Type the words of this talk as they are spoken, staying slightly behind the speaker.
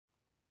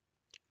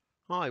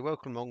Hi,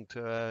 welcome along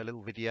to a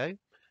little video.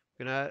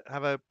 We're going to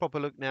have a proper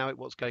look now at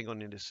what's going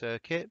on in the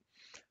circuit.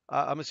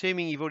 I'm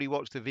assuming you've already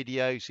watched the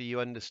video so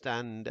you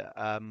understand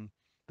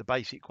the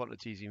basic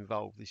quantities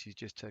involved. This is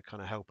just to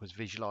kind of help us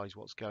visualize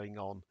what's going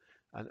on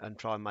and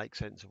try and make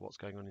sense of what's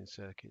going on in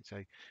circuit.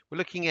 So we're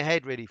looking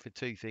ahead really for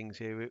two things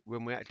here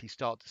when we actually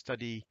start to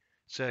study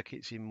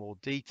circuits in more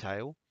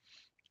detail.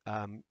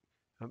 Um,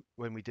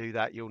 when we do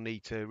that, you'll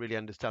need to really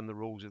understand the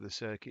rules of the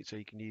circuit so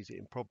you can use it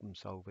in problem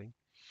solving.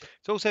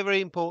 It's also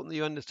very important that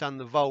you understand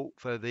the volt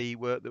for the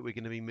work that we're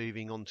going to be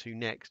moving on to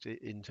next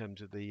in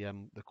terms of the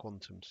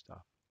quantum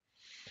stuff.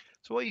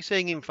 So what are you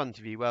seeing in front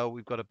of you? Well,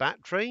 we've got a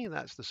battery.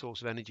 That's the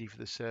source of energy for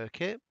the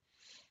circuit.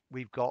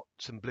 We've got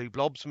some blue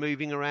blobs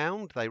moving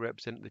around. They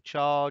represent the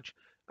charge.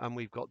 And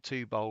we've got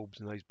two bulbs,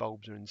 and those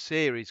bulbs are in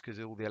series because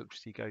all the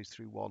electricity goes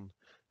through one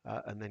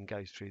and then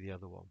goes through the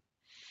other one.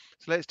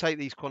 So let's take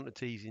these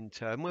quantities in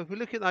turn. Well, if we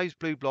look at those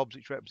blue blobs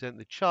which represent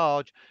the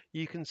charge,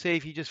 you can see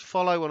if you just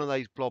follow one of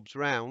those blobs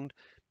round,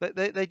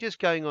 they're just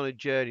going on a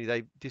journey.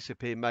 They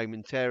disappear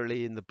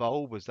momentarily in the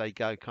bulb as they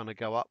go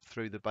up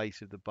through the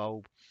base of the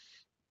bulb.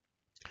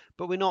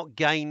 But we're not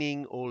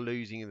gaining or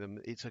losing them.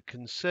 It's a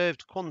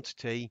conserved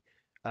quantity.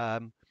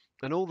 Um,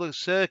 and all the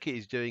circuit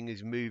is doing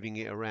is moving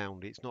it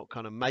around. It's not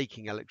kind of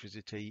making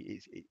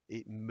electricity,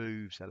 it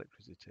moves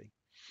electricity.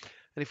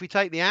 And if we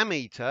take the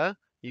ammeter,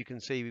 you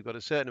can see we've got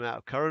a certain amount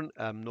of current,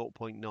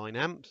 0.9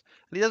 amps.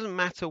 And it doesn't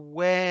matter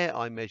where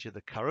I measure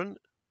the current,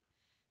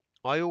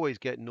 I always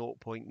get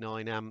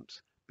 0.9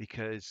 amps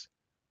because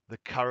the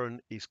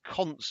current is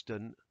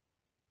constant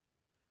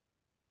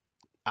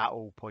at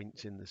all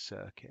points in the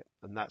circuit.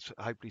 And that's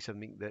hopefully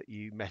something that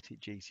you met at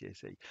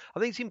GCSE. I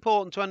think it's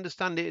important to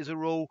understand it as a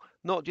rule,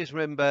 not just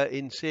remember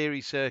in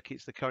series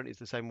circuits the current is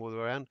the same all the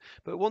way around,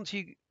 but once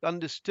you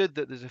understood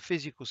that there's a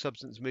physical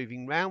substance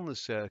moving around the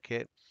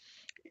circuit,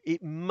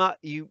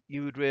 you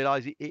would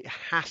realize it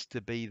has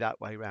to be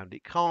that way round.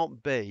 It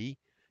can't be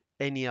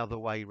any other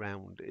way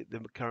round. The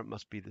current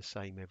must be the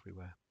same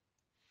everywhere.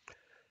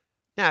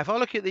 Now, if I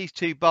look at these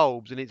two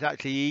bulbs, and it's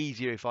actually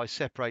easier if I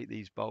separate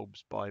these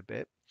bulbs by a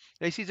bit.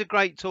 This is a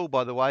great tool,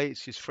 by the way.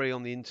 It's just free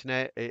on the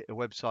internet. A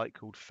website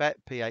called PHET,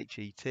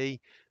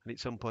 P-H-E-T, and at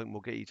some point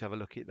we'll get you to have a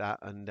look at that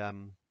and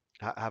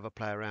have a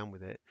play around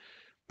with it.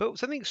 But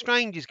something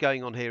strange is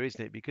going on here,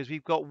 isn't it? Because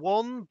we've got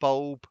one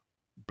bulb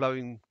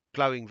glowing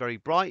very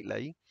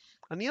brightly,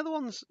 and the other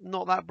one's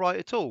not that bright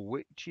at all,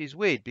 which is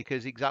weird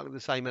because exactly the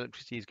same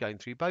electricity is going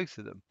through both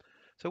of them.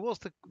 So what's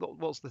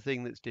the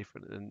thing that's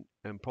different?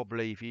 And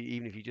probably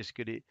even if you're just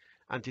good at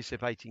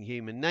anticipating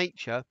human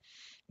nature,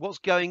 what's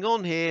going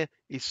on here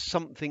is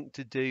something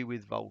to do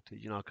with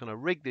voltage. I kind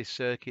of rig this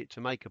circuit to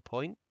make a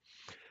point.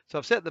 So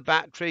I've set the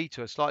battery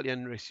to a slightly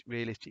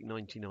unrealistic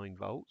 99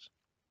 volts.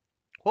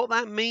 What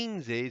that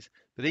means is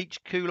that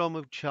each coulomb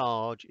of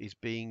charge is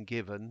being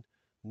given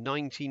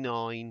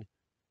 99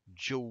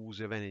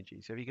 joules of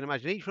energy. So if you can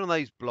imagine each one of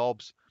those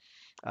blobs,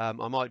 I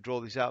might draw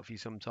this out for you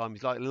sometime,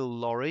 is like a little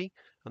lorry,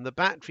 and the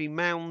battery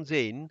mounds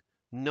in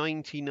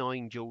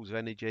 99 joules of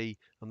energy,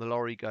 and the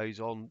lorry goes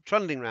on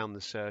trundling around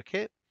the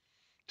circuit,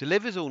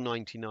 delivers all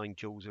 99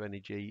 joules of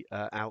energy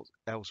out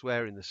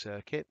elsewhere in the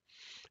circuit,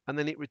 and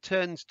then it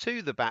returns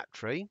to the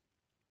battery,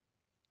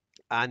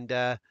 and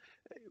the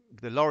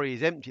lorry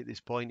is empty at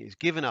this point. It's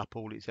given up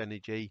all its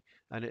energy,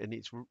 and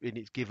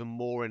it's given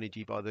more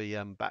energy by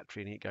the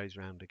battery, and it goes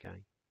round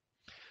again.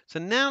 So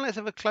now let's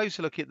have a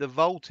closer look at the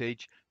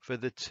voltage for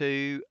the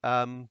two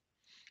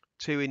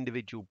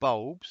individual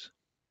bulbs,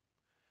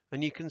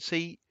 and you can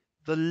see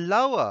the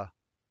lower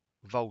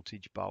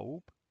voltage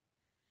bulb,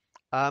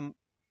 um,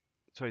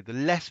 sorry, the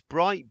less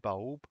bright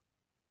bulb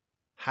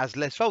has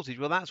less voltage.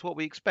 Well, that's what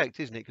we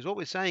expect, isn't it? Because what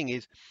we're saying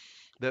is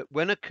that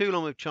when a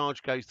coulomb of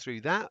charge goes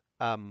through that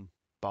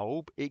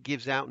bulb, it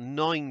gives out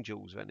 9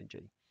 joules of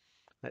energy.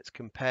 Let's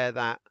compare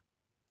that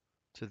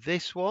to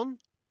this one.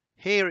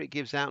 Here it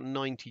gives out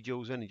 90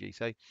 joules energy.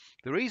 So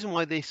the reason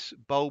why this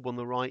bulb on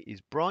the right is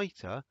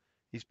brighter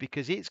is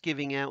because it's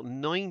giving out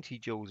 90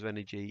 joules of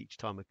energy each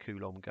time a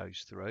coulomb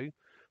goes through,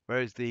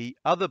 whereas the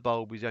other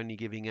bulb is only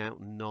giving out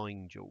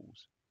 9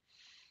 joules.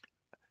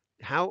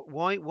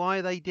 Why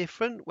are they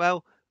different?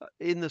 Well,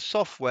 in the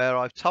software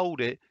I've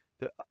told it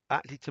that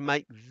actually to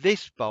make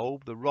this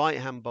bulb, the right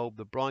hand bulb,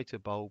 the brighter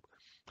bulb,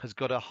 has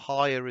got a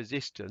higher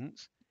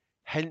resistance,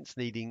 hence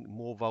needing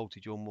more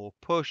voltage or more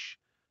push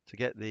to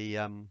get the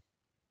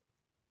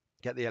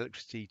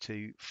electricity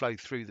to flow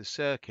through the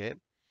circuit.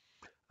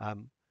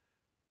 Um,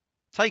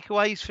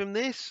 Takeaways from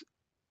this: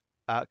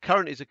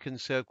 current is a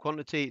conserved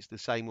quantity; it's the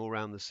same all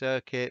around the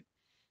circuit.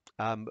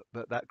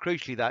 But that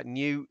crucially, that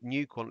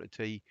new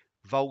quantity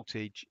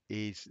voltage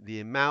is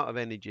the amount of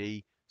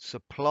energy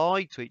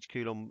supplied to each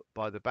coulomb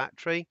by the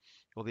battery,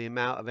 or the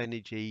amount of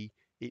energy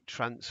it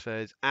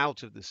transfers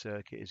out of the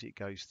circuit as it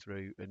goes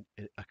through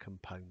a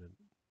component.